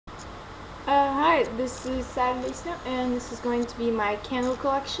Hi, this is SaturdaySnow, and this is going to be my candle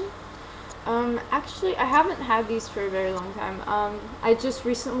collection. Actually, I haven't had these for a very long time. I just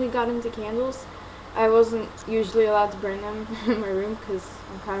recently got into candles. I wasn't usually allowed to burn them in my room because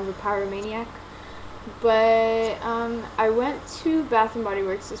I'm kind of a pyromaniac. But I went to Bath and Body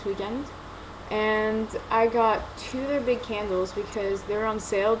Works this weekend, and I got two of their big candles because they were on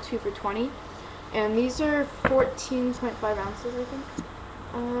sale, 2 for $20, and these are 14.5 ounces, I think.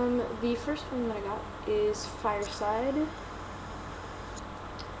 The first one that I got is Fireside.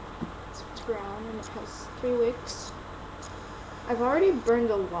 It's brown and it has 3 wicks. I've already burned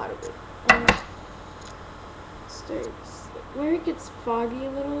a lot of it. Starts where it gets foggy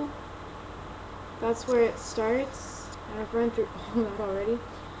a little. That's where it starts, and I've burned through all that already.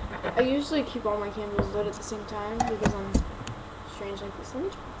 I usually keep all my candles lit at the same time because I'm strange like this. Let me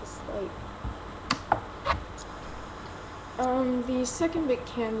try this light. The second big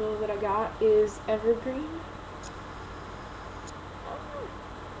candle that I got is Evergreen.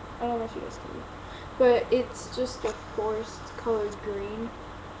 I don't know if you guys can, but it's just a forest colored green.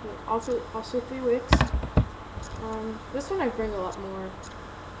 Also 3 wicks. This one I've burned a lot more.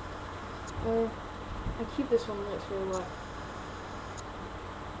 I keep this one lit for what?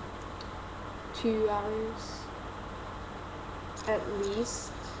 2 hours at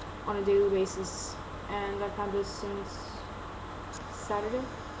least on a daily basis, and I've had this since Saturday.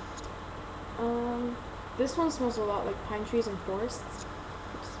 This one smells a lot like pine trees and forests,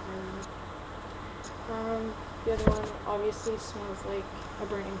 which is very nice. The other one obviously smells like a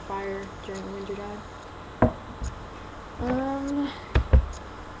burning fire during the winter time.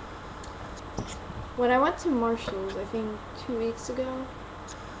 When I went to Marshall's, I think 2 weeks ago,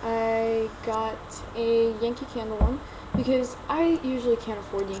 I got a Yankee Candle one because I usually can't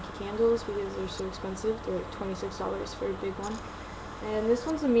afford Yankee candles because they're so expensive. They're like $26 for a big one. And this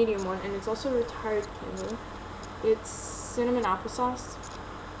one's a medium one, and it's also a retired candle. It's cinnamon applesauce.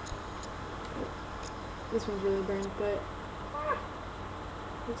 This one's really burned, but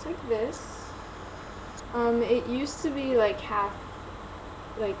looks like this. It used to be like half,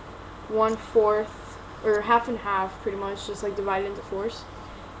 like 1/4, or half and half, pretty much, just like divided into 4s.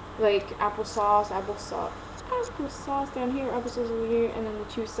 Like applesauce down here, applesauce over here, and then the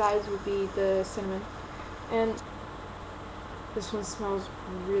 2 sides would be the cinnamon. And this one smells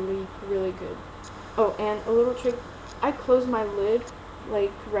really, really good. Oh, and a little trick, I close my lid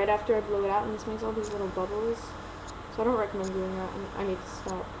like right after I blow it out, and this makes all these little bubbles. So I don't recommend doing that, and I need to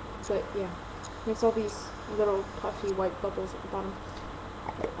stop. But yeah, it makes all these little puffy white bubbles at the bottom.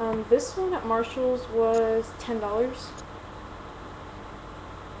 This one at Marshall's was $10.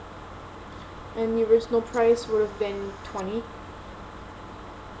 And the original price would have been $20.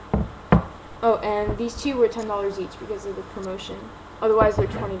 Oh, and these 2 were $10 each because of the promotion. Otherwise, they're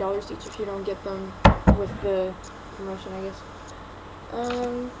 $20 each if you don't get them with the promotion, I guess.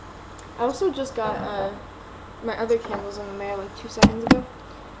 I also just got my other candles in the mail like 2 seconds ago,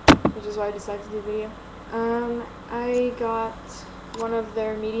 which is why I decided to do a video. I got one of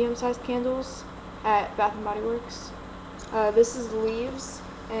their medium-sized candles at Bath and Body Works. This is Leaves,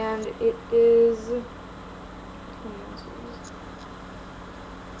 and it is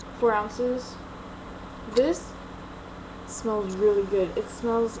 4 ounces. This smells really good. It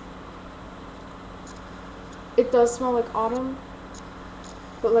does smell like autumn,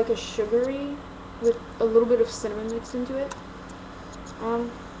 but like a sugary with a little bit of cinnamon mixed into it. I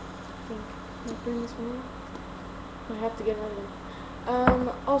think I'll bring this one out. I have to get rid of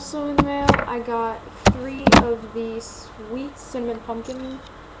them. Also in the mail, I got 3 of the sweet cinnamon pumpkin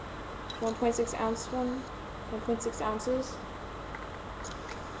 1.6 ounce one, 1.6 ounces.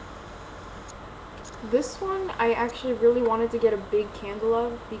 This one I actually really wanted to get a big candle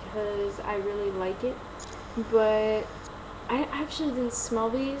of because I really like it, but I actually didn't smell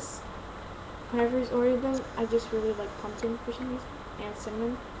these when I first ordered them. I just really like pumpkin for some reason, and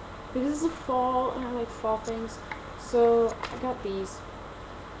cinnamon, because it's the fall and I like fall things. So I got these,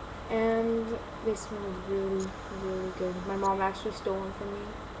 and they smell really, really good. My mom actually stole one from me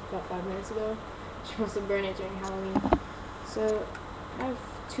about 5 minutes ago. She wants to burn it during Halloween. So I have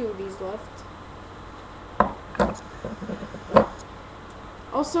 2 of these left.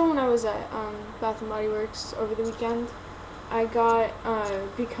 Also, when I was at Bath and Body Works over the weekend, I got,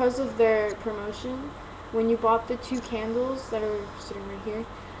 because of their promotion, when you bought the 2 candles that are sitting right here,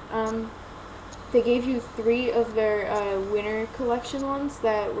 they gave you 3 of their winter collection ones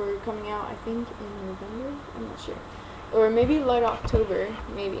that were coming out, I think, in November? I'm not sure. Or maybe late October,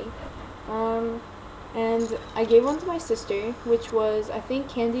 maybe. And I gave one to my sister, which was, I think,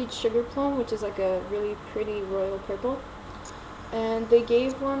 Candied Sugar Plum, which is like a really pretty royal purple. And they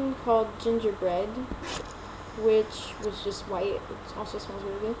gave one called gingerbread, which was just white. It also smells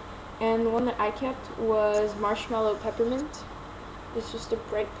really good. And the one that I kept was marshmallow peppermint. It's just a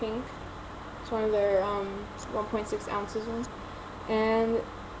bright pink. It's one of their 1.6 ounces one. And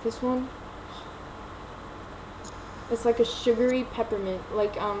this one, it's like a sugary peppermint,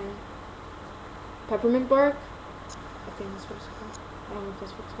 like peppermint bark. I think that's what it's called. I don't know if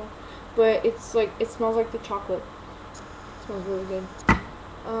that's what it's called. But it's like, it smells like the chocolate. It smells really good.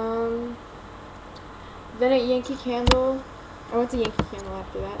 Then at Yankee Candle, I went to Yankee Candle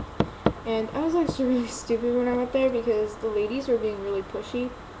after that. And I was actually really stupid when I went there because the ladies were being really pushy.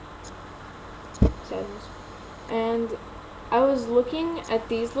 Sadness. And I was looking at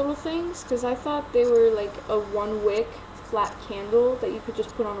these little things because I thought they were like a one-wick flat candle that you could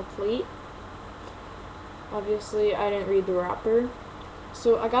just put on a plate. Obviously, I didn't read the wrapper.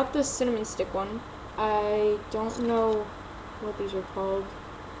 So I got this cinnamon stick one. I don't know what these are called.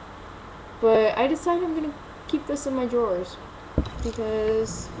 But I decided I'm going to keep this in my drawers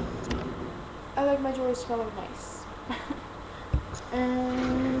because I like my drawers smelling nice.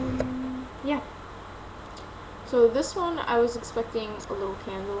 And yeah. So this one, I was expecting a little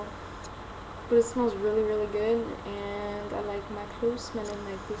candle, but it smells really, really good, and I like my clothes smelling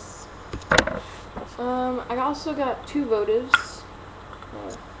like this. I also got 2 votives,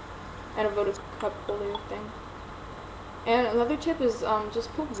 and a votive cup holder thing. And another tip is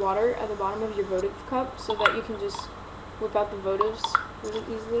just put water at the bottom of your votive cup so that you can just whip out the votives really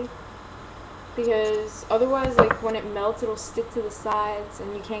easily. Because otherwise, like, when it melts, it'll stick to the sides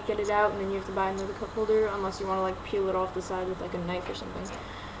and you can't get it out, and then you have to buy another cup holder unless you want to like peel it off the side with like a knife or something.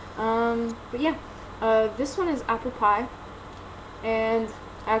 But yeah, this one is apple pie, and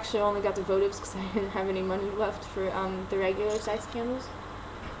I actually only got the votives because I didn't have any money left for the regular size candles.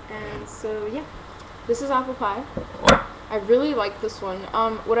 And so yeah, this is apple pie. I really like this one.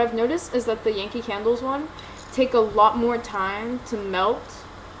 What I've noticed is that the Yankee Candles one take a lot more time to melt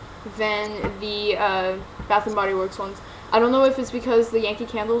than the Bath and Body Works ones. I don't know if it's because the Yankee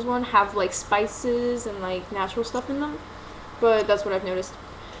Candles one have like spices and like natural stuff in them, but that's what I've noticed.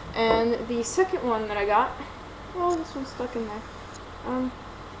 And the second one that I got, oh, this one's stuck in there. I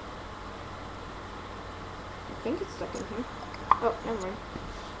think it's stuck in here. Oh, never mind.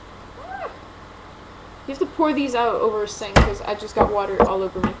 You have to pour these out over a sink because I just got water all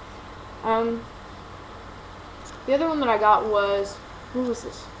over me. The other one that I got was, what was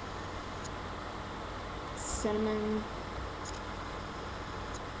this? Cinnamon.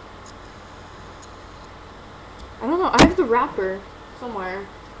 I don't know. I have the wrapper somewhere.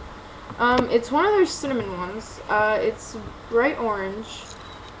 It's one of their cinnamon ones. It's bright orange,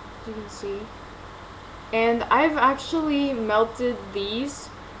 as you can see. And I've actually melted these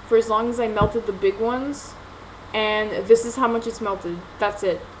for as long as I melted the big ones. And this is how much it's melted. That's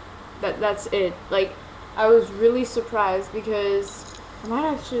it. That's it. Like, I was really surprised because I might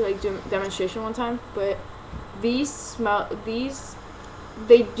actually like do a demonstration one time, but they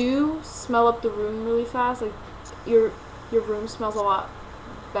do smell up the room really fast. Like your room smells a lot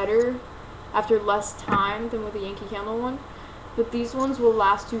better after less time than with the Yankee Candle one. But these ones will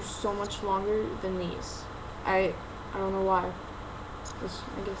last you so much longer than these. I don't know why.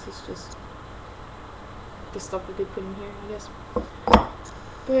 I guess it's just the stuff that they put in here, I guess.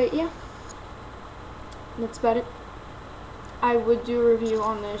 But yeah, that's about it. I would do a review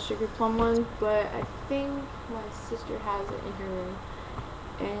on the sugar plum one, but I think my sister has it in her room,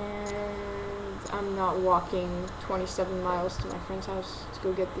 and I'm not walking 27 miles to my friend's house to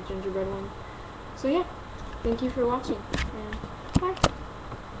go get the gingerbread one. So yeah, thank you for watching, and bye.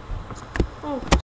 Oh.